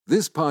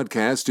This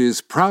podcast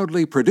is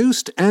proudly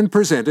produced and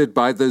presented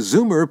by the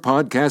Zoomer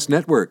Podcast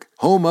Network,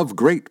 home of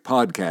great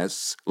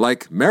podcasts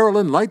like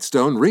Marilyn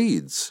Lightstone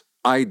Reads,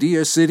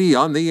 Idea City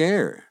on the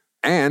Air,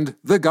 and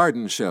The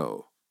Garden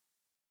Show.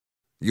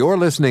 You're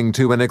listening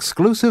to an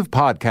exclusive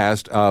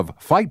podcast of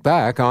Fight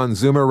Back on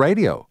Zoomer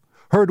Radio,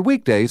 heard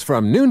weekdays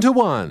from noon to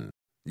 1.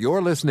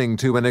 You're listening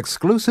to an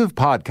exclusive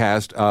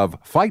podcast of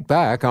Fight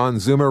Back on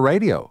Zoomer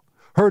Radio,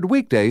 heard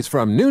weekdays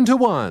from noon to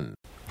 1.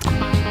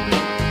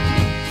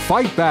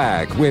 Fight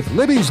Back with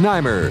Libby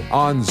Znaimer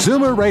on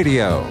Zoomer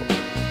Radio.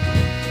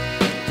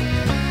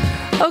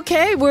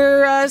 Okay,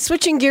 we're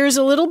switching gears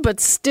a little, but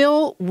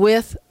still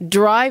with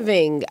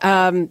driving.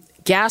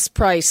 Gas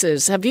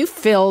prices. Have you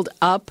filled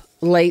up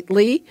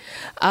lately?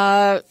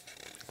 I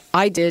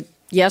did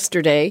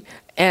yesterday,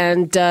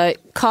 and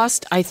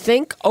cost, I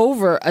think,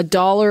 over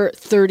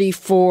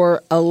 $1.34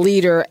 a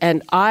liter,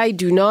 and I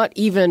do not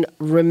even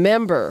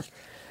remember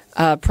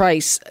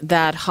price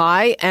that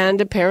high, and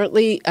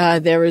apparently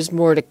there is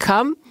more to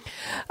come.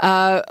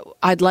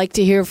 I'd like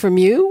to hear from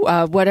you.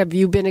 What have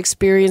you been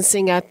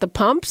experiencing at the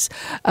pumps?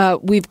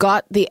 We've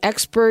got the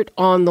expert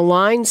on the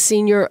line,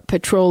 Senior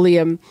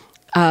Petroleum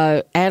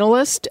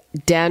Analyst,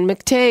 Dan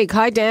McTague.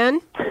 Hi,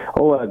 Dan.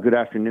 Good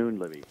afternoon,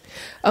 Libby.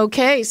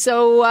 Okay,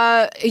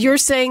 so you're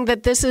saying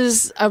that this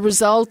is a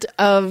result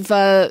of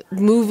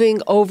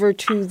moving over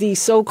to the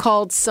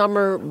so-called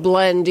summer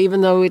blend,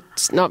 even though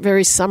it's not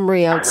very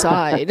summery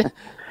outside.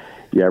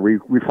 Yeah,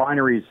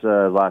 refineries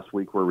last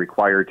week were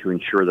required to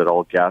ensure that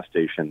all gas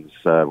stations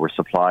were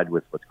supplied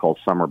with what's called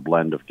summer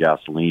blend of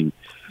gasoline.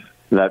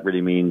 That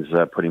really means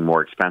putting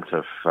more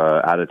expensive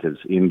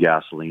additives in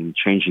gasoline,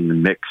 changing the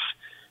mix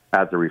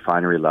at the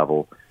refinery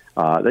level.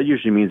 That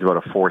usually means about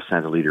a 4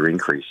 cent a liter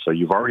increase. So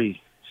you've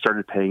already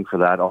started paying for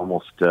that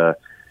almost,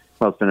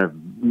 it's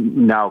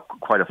been now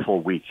quite a full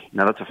week.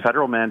 Now, that's a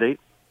federal mandate.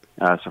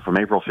 So from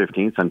April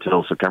 15th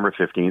until September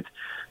 15th,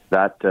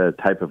 that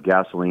type of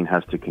gasoline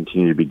has to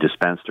continue to be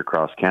dispensed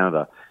across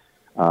Canada.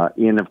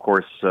 Of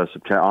course,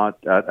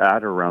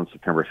 at around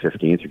September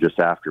 15th or just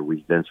after,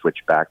 we then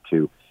switch back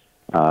to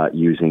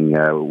using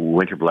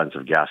winter blends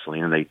of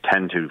gasoline, and they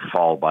tend to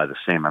fall by the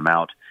same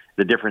amount.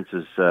 The difference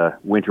is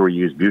winter we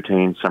use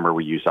butane, summer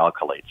we use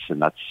alkylates,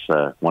 and that's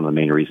one of the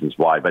main reasons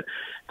why. But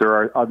there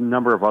are a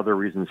number of other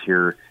reasons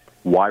here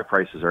why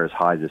prices are as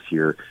high this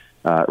year,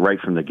 right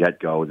from the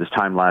get-go. This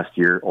time last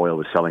year, oil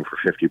was selling for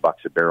 $50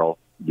 a barrel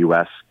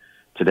U.S.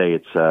 Today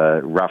it's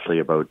roughly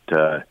about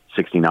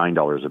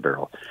 $69 a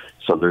barrel.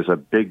 So there's a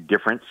big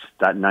difference.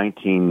 That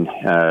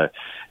 $19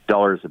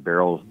 a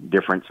barrel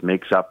difference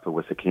makes up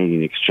with the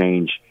Canadian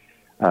exchange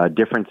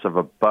difference of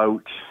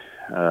about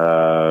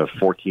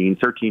 14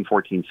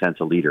 cents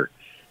a liter.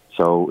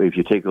 So if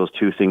you take those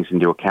two things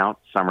into account,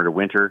 summer to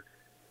winter,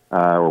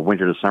 or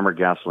winter to summer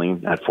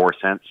gasoline at 4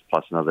 cents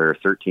plus another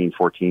 14,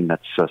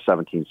 that's a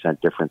 17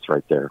 cent difference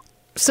right there.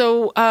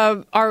 So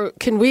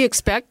can we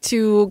expect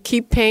to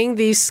keep paying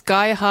these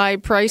sky-high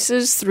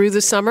prices through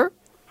the summer?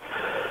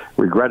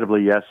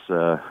 Regrettably, yes,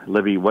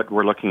 Libby, what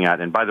we're looking at,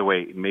 and by the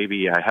way,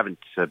 maybe I haven't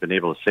been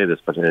able to say this,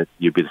 but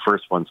you'd be the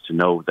first ones to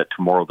know that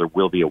tomorrow there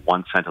will be a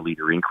 1 cent a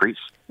liter increase.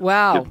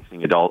 Wow.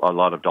 Seeing a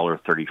lot of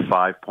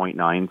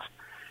 $1.35.9s.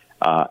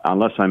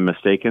 Unless I'm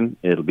mistaken,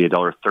 it'll be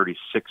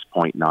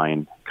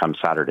 $1.36.9 come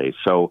Saturday.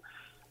 So,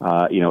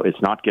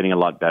 it's not getting a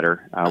lot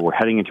better. We're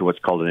heading into what's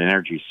called an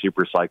energy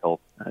super cycle.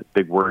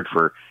 Big word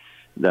for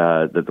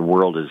that the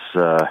world is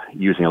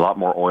using a lot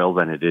more oil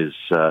than it is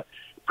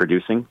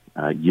producing.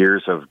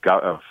 Years of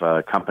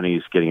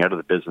companies getting out of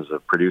the business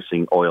of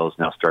producing oil is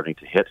now starting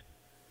to hit.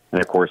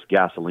 And, of course,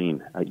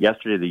 gasoline.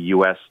 Yesterday, the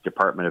U.S.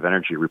 Department of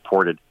Energy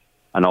reported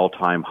an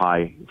all-time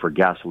high for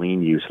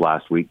gasoline use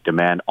last week.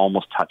 Demand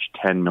almost touched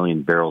 10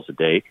 million barrels a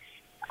day.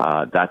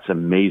 That's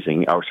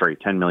amazing.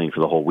 10 million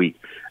for the whole week.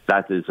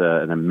 That is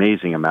an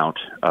amazing amount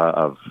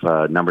of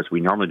numbers.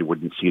 We normally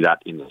wouldn't see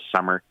that in the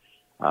summer.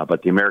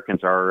 But the Americans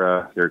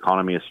their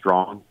economy is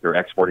strong. They're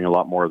exporting a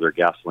lot more of their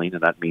gasoline,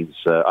 and that means,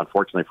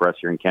 unfortunately for us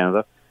here in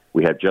Canada,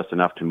 we have just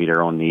enough to meet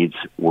our own needs.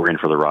 We're in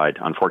for the ride.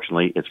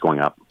 Unfortunately, it's going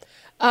up.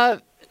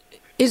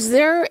 Is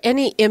there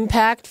any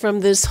impact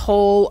from this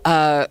whole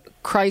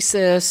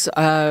crisis,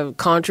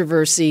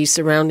 controversy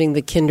surrounding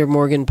the Kinder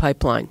Morgan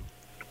pipeline?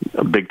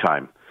 Big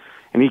time.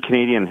 Any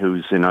Canadian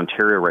who's in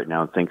Ontario right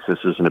now and thinks this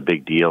isn't a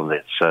big deal,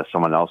 that it's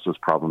someone else's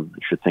problem,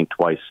 should think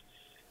twice.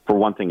 For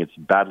one thing, it's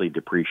badly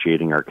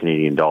depreciating our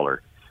Canadian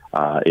dollar.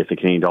 If the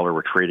Canadian dollar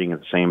were trading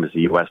the same as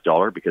the U.S.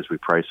 dollar, because we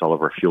price all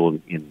of our fuel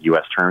in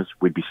U.S. terms,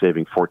 we'd be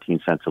saving 14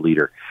 cents a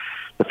liter.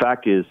 The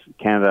fact is,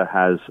 Canada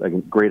has a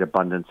great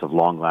abundance of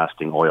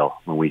long-lasting oil.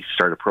 When we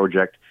start a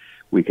project,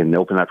 we can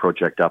open that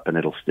project up and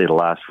it'll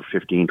last for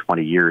 15,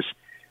 20 years.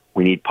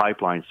 We need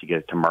pipelines to get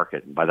it to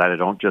market. And by that, I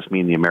don't just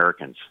mean the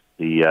Americans.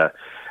 The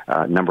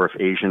number of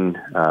Asian,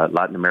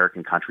 Latin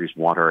American countries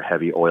want our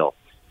heavy oil.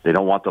 They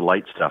don't want the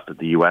light stuff that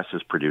the U.S.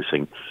 is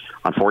producing.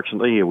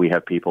 Unfortunately, we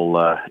have people,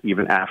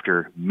 even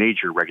after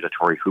major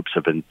regulatory hoops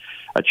have been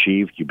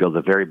achieved, you build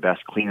the very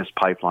best, cleanest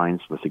pipelines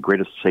with the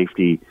greatest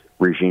safety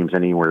regimes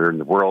anywhere in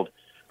the world.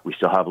 We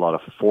still have a lot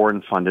of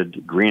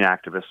foreign-funded green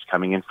activists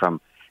coming in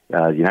from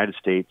the United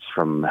States,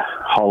 from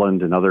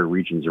Holland and other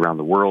regions around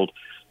the world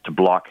to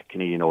block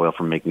Canadian oil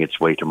from making its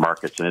way to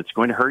markets, and it's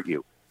going to hurt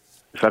you.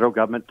 The federal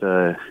government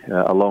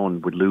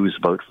alone would lose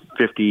about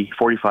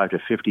 $45 to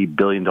 $50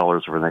 billion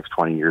over the next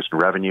 20 years in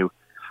revenue.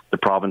 The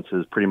province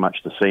is pretty much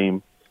the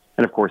same.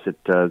 And, of course,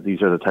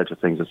 these are the types of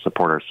things that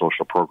support our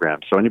social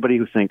programs. So anybody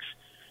who thinks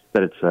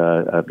that it's,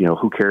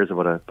 who cares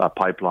about a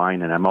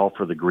pipeline, and I'm all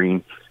for the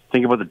green,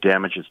 think about the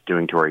damage it's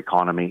doing to our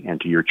economy and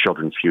to your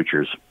children's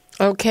futures.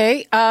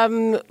 Okay.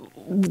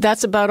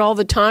 That's about all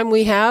the time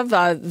we have.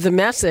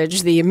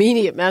 The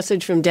immediate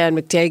message from Dan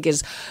McTeague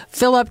is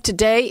fill up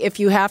today if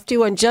you have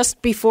to. And just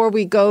before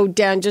we go,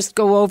 Dan, just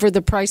go over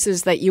the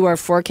prices that you are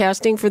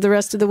forecasting for the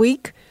rest of the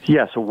week.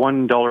 Yeah, so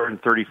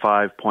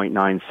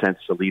 $1.35.9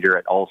 a litre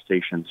at all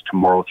stations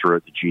tomorrow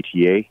throughout the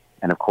GTA.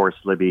 And, of course,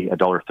 Libby,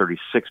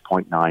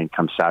 $1.36.9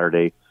 come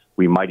Saturday.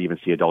 We might even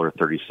see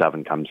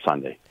 $1.37 come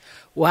Sunday.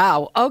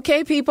 Wow.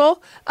 Okay,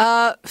 people,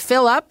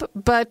 fill up,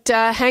 but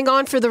hang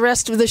on for the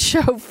rest of the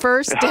show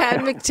first.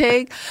 Dan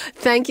McTeague,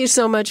 thank you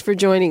so much for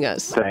joining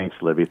us. Thanks,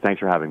 Libby. Thanks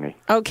for having me.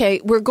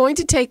 Okay, we're going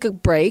to take a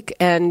break,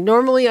 and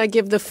normally I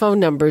give the phone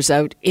numbers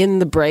out in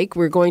the break.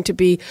 We're going to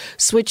be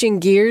switching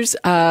gears,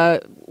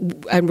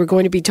 and we're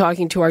going to be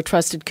talking to our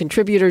trusted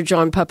contributor,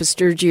 John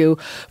Papasturgiou,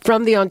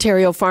 from the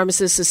Ontario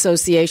Pharmacists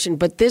Association.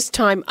 But this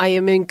time I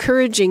am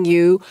encouraging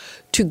you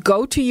to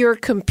go to your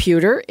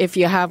computer, if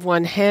you have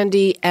one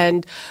handy,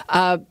 and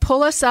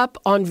pull us up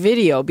on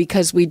video,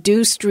 because we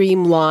do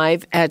stream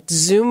live at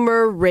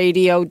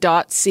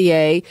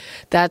zoomerradio.ca.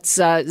 That's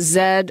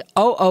ZOOMER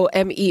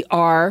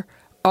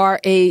Radio,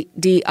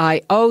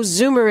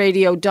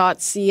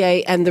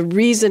 zoomerradio.ca. And the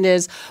reason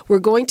is we're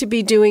going to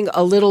be doing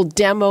a little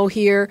demo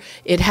here.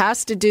 It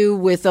has to do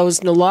with those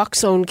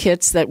naloxone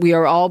kits that we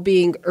are all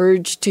being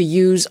urged to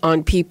use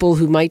on people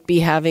who might be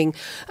having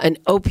an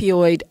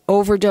opioid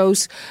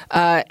overdose.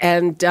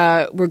 And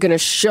we're going to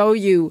show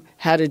you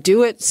how to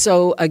do it.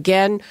 So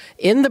again,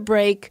 in the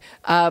break,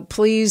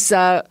 please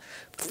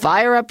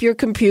fire up your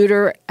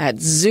computer at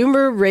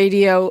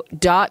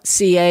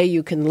zoomerradio.ca.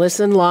 You can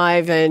listen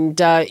live, and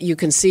you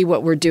can see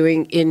what we're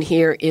doing in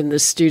here in the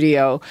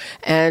studio.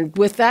 And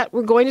with that,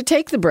 we're going to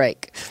take the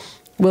break.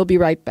 We'll be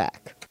right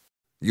back.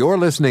 You're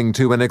listening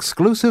to an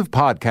exclusive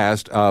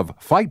podcast of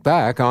Fight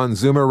Back on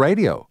Zoomer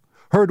Radio.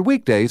 Heard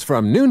weekdays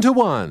from noon to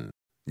 1.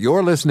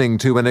 You're listening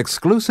to an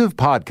exclusive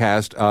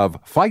podcast of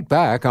Fight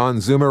Back on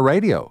Zoomer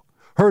Radio.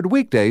 Heard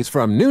weekdays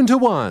from noon to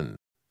 1.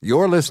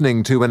 You're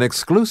listening to an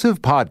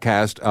exclusive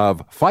podcast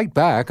of Fight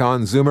Back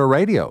on Zoomer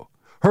Radio.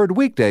 Heard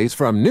weekdays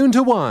from noon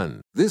to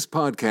 1. This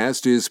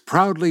podcast is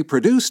proudly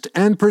produced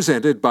and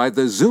presented by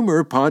the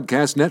Zoomer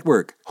Podcast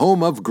Network,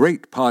 home of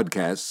great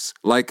podcasts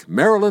like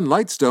Marilyn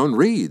Lightstone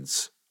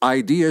Reads,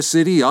 Idea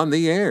City on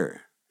the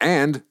Air,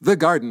 and The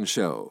Garden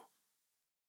Show.